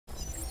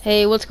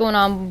Hey, what's going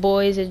on,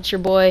 boys? It's your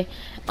boy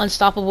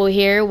Unstoppable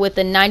here with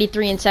the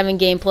 93-7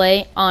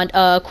 gameplay on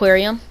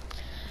Aquarium.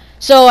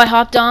 So I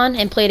hopped on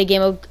and played a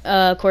game of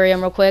Aquarium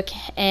real quick,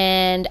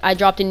 and I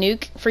dropped a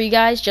nuke for you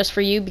guys, just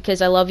for you,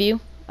 because I love you.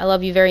 I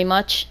love you very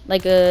much,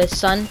 like a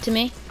son to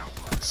me.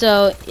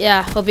 So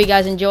yeah, hope you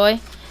guys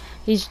enjoy.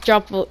 Please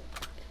drop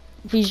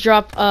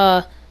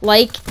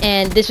like,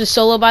 and this was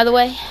solo, by the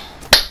way.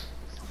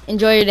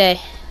 Enjoy your day.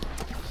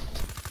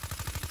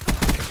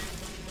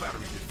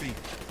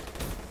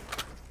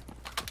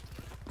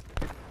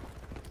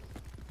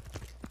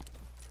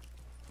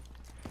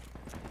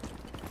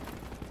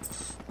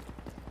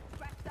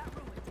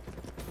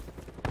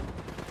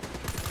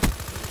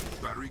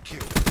 Battery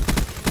killed.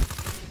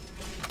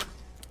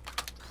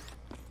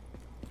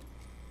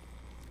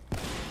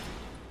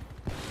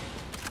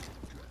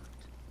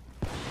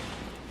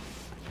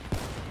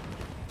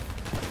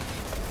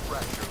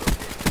 Fracture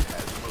location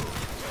has moved.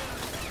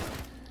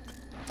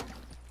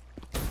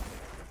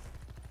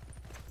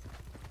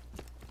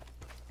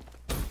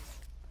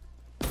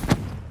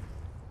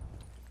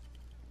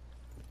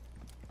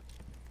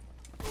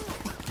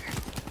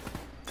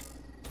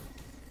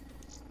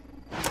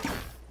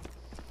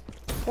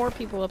 Four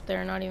people up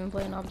there not even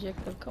playing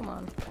objective. Come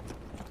on.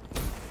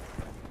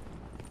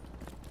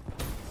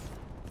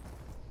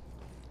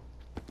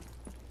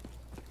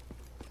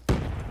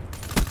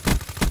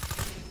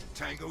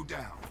 Tango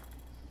down.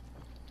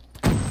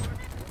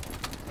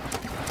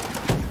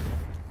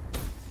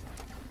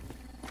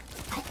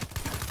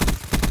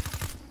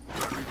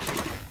 Battery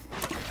killed.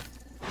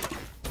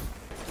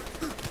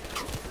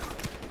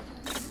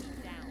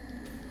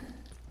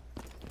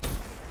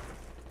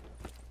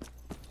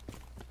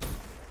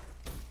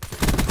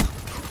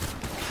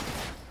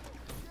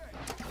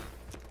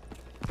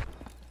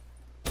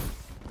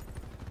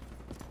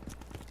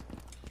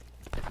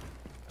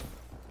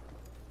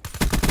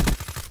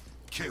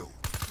 Kill.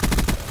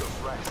 The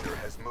fracture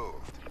has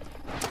moved.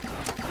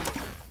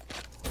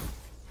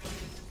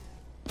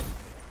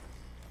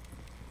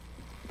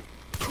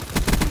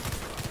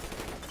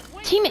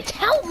 Teammates,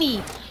 help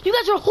me! You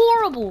guys are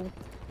horrible!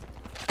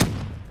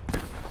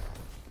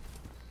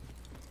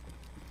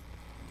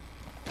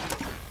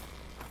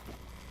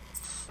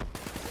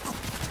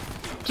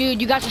 Dude,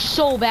 you guys are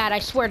so bad, I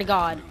swear to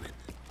God.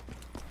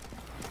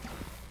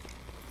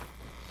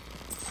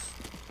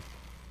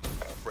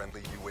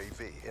 Friendly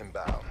UAV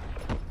inbound.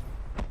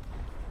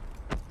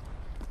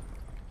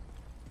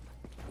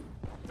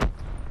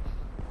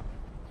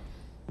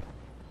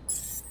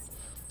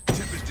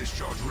 Tempest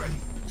discharge ready.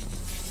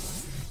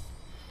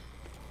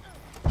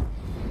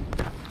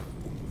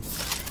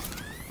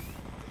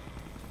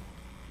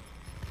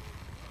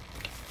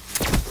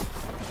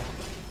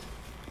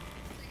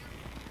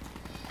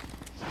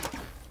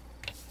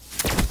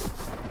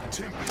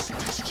 Tempest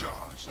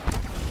discharged.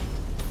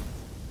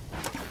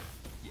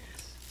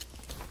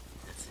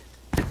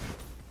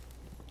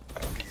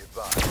 Be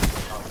advised,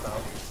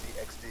 hostile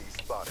HCXD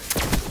spotted.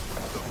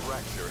 The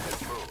fracture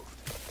has moved.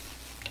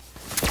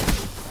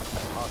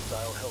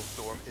 Hostile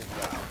Hellstorm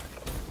inbound.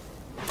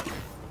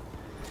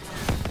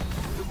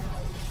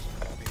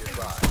 Be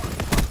advised,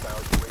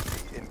 hostile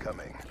UAV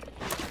incoming.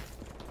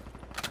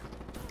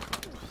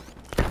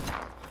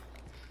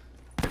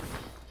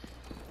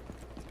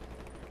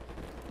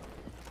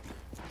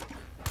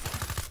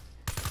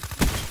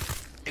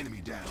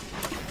 Enemy down.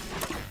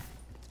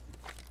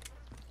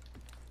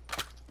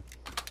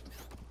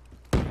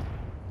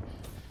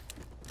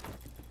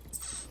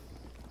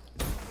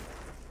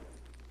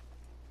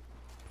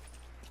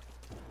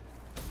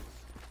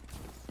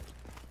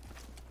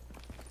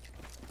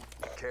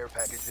 Care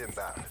package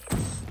inbound.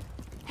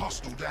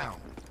 Hostile down.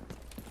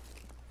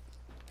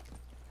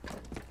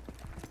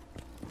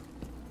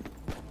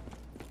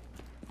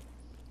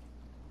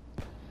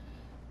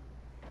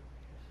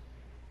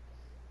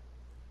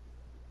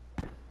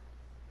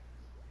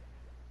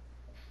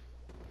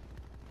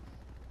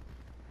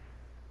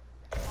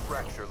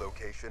 Fracture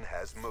location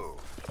has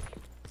moved.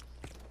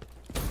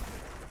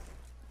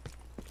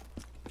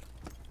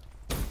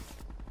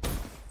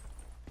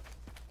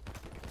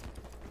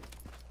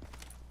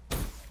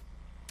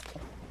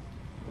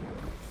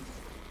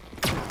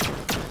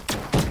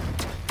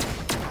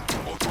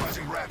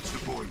 Authorizing RAPS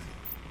deployment.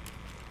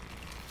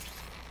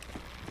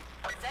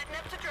 Setting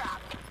up to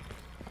drop.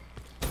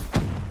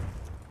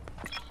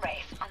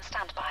 Wraith on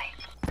standby.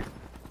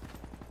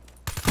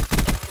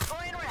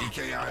 Deploying RAPS.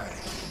 EKIA.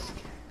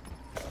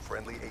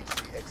 Friendly Friendly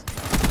HCXD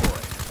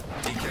deployed.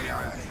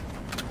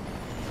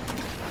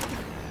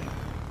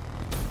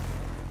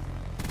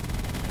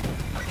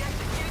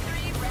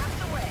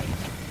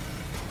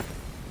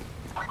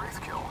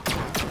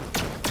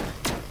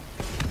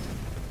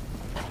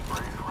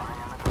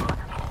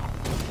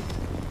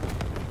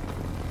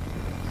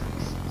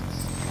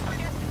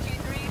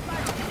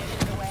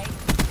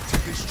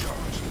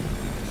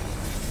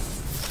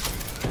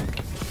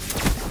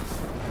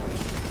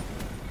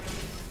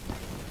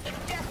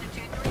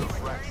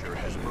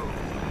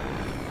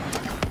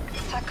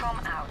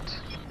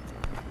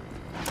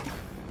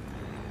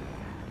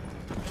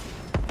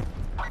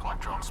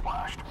 drone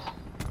splashed.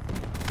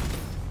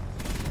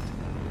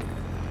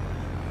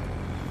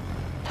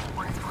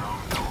 Wraith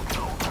drone double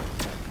kill.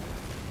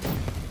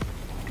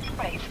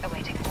 Wraith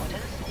awaiting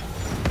orders.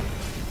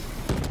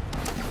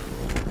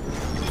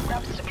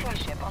 Grabs deploy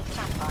ship on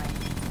standby.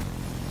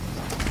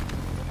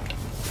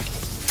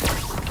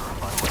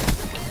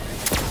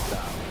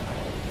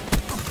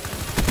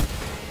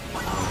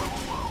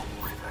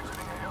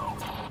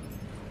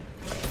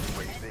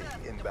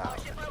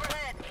 Inbound.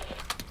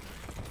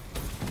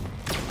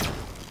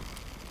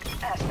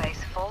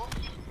 Airspace full.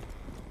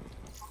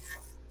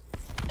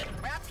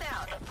 Wraps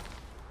out.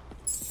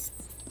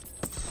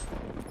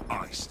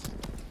 Iced.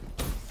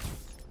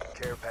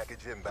 Care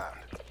package inbound.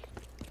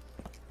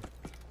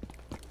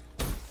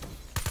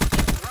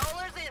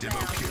 Rollers Demo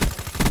inbound. kill.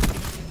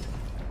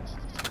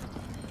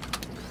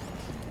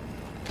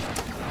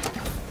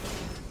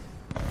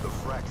 The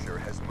fracture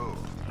has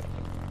moved.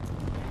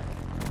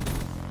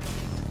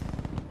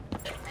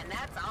 And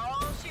that's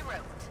all she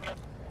wrote.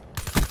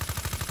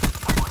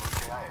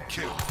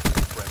 Kill.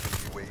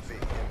 Friendly UAV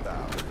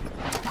inbound.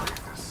 Break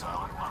this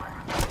silent line.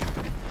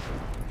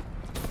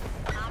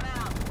 I'm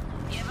out.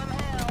 Give 'em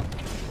hell.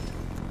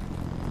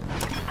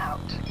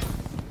 Out.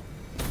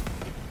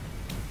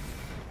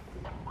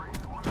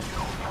 Wraith one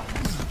kill.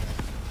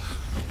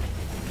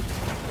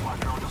 One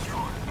drone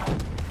destroyed.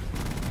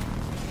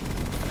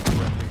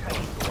 Friendly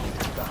hostile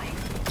inbound.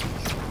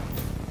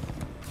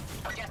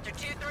 Jester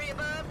 2-3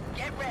 above.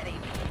 Get ready.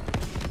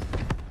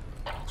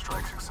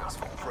 Strike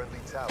successful. Friendly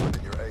talent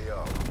in your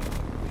AO.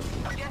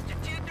 Jester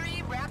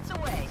 2-3 wraps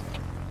away.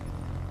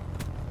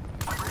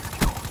 Wraith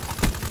kill.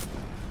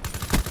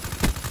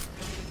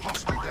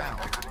 Hostile down.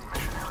 Exiting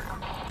mission area.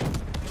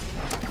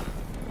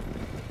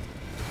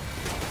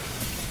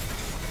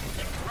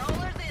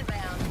 Rollers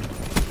inbound.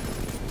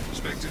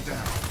 Spectre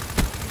down.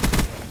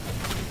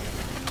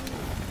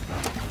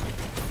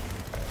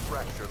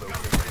 Fracture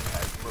location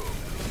has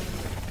moved.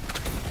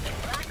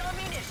 Black on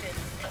munitions.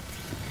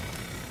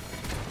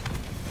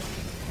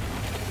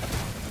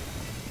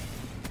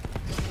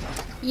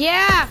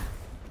 Yeah!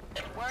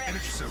 We're in.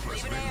 Energy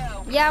surplus Leaving ready.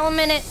 AO. Yeah, 1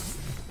 minute.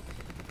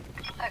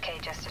 Okay,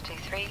 Jester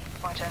 2-3.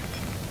 Roger.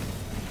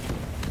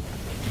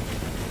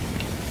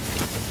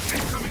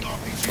 Incoming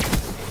RPG.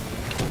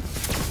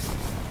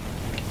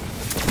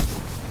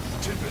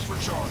 Tempest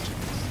recharging.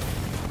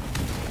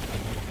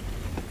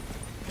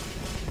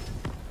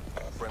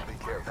 Friendly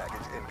care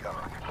package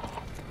incoming.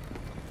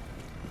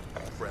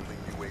 Friendly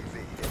UAV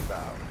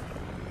inbound.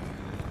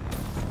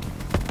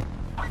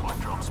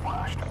 Electron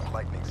splashed.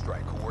 Lightning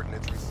strike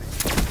coordinates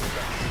received.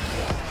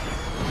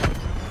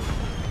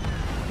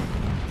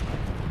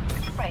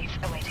 Wraith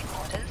awaiting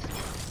orders.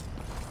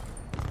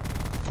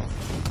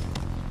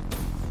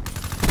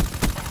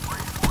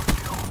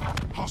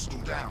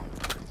 Hostile down.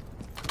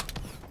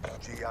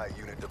 GI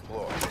unit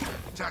deployed.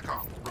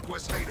 TACOM,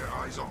 request Hader,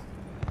 eyes on.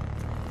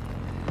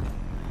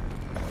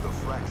 The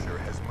fracture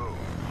has moved.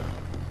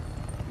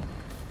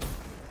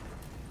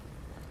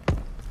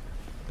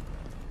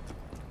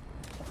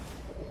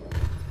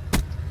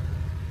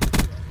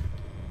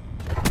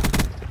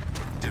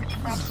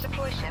 Raps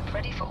deploy ship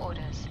ready for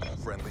orders.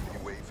 Friendly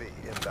UAV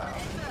inbound.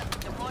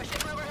 Deploy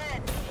ship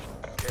overhead.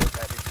 Care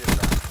package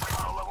inbound.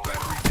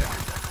 Battery down.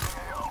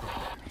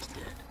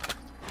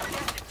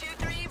 Jester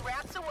 2-3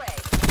 wraps away.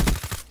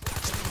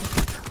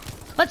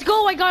 Let's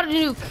go, I got a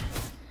nuke.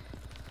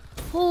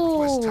 Request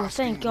Oh, tasking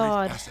thank Wraith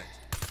God. asset.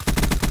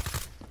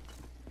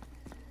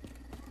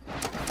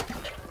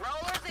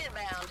 Rollers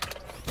inbound.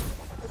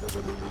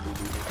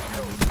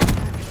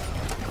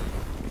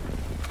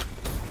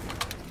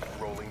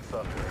 Rolling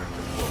thunder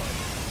deployed.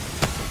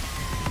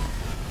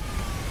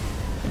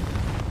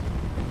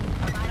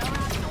 Final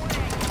wraps away.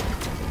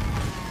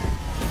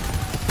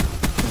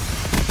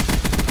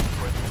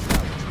 Friendly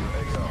talent to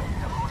AO.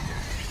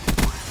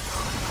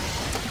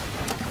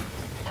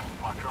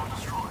 One drone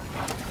destroyed.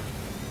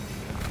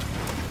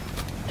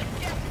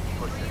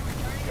 Pushing.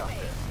 Got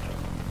this.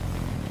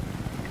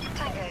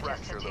 Tango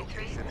Fracture Jester 2-3.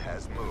 location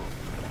has moved.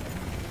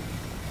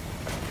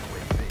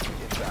 UAV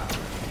inbound.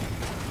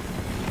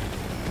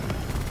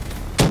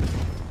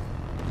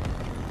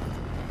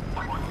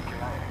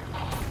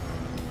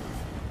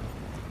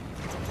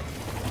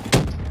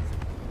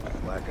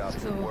 Black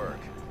Ops at work.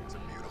 It's a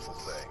beautiful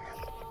thing.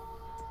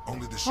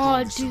 Only the Oh,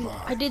 strongest dude,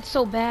 survive. I did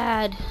so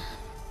bad.